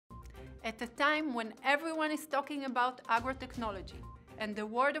At a time when everyone is talking about agrotechnology and the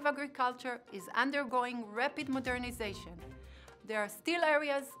world of agriculture is undergoing rapid modernization, there are still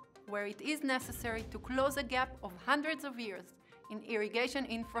areas where it is necessary to close a gap of hundreds of years in irrigation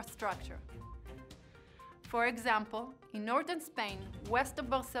infrastructure. For example, in northern Spain, west of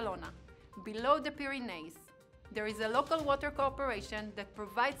Barcelona, below the Pyrenees, there is a local water corporation that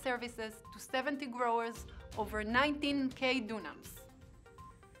provides services to 70 growers over 19,000 dunams.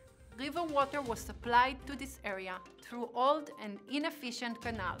 River water was supplied to this area through old and inefficient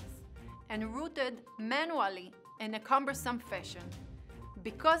canals and routed manually in a cumbersome fashion.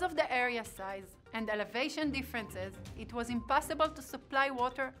 Because of the area size and elevation differences, it was impossible to supply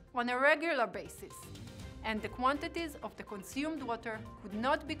water on a regular basis, and the quantities of the consumed water could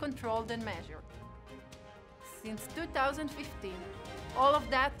not be controlled and measured. Since 2015, all of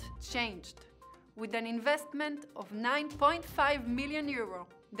that changed. With an investment of 9.5 million euro,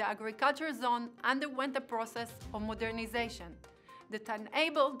 the agriculture zone underwent a process of modernization that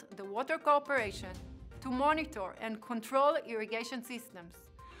enabled the water corporation to monitor and control irrigation systems,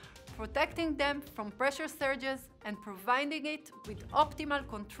 protecting them from pressure surges and providing it with optimal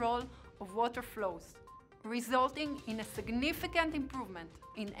control of water flows, resulting in a significant improvement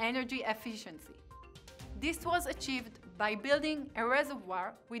in energy efficiency. This was achieved by building a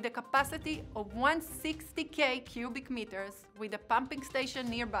reservoir with a capacity of 160,000 cubic meters with a pumping station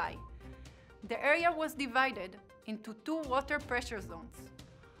nearby. The area was divided into two water pressure zones: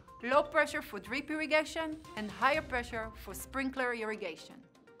 low pressure for drip irrigation and higher pressure for sprinkler irrigation.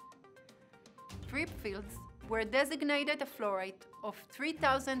 Drip fields were designated a flow rate of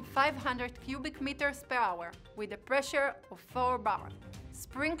 3,500 cubic meters per hour with a pressure of 4 bar.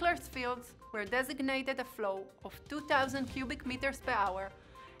 Sprinkler fields were designated a flow of 2,000 cubic meters per hour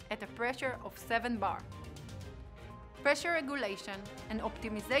at a pressure of 7 bar. Pressure regulation and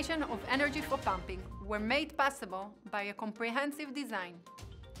optimization of energy for pumping were made possible by a comprehensive design,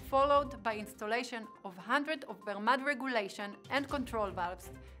 followed by installation of hundreds of BERMAD regulation and control valves,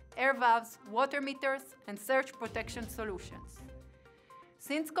 air valves, water meters, and surge protection solutions.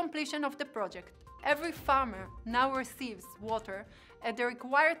 Since completion of the project, every farmer now receives water at the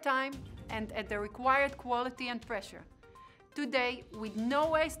required time and at the required quality and pressure. Today, with no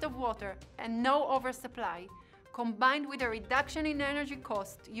waste of water and no oversupply, combined with a reduction in energy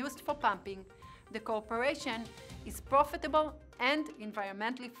cost used for pumping, the cooperation is profitable and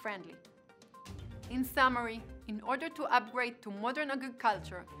environmentally friendly. In summary, in order to upgrade to modern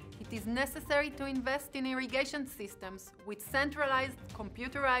agriculture, it is necessary to invest in irrigation systems with centralized,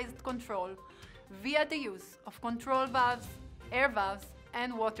 computerized control via the use of control valves, air valves,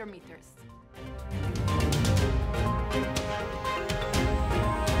 and water meters.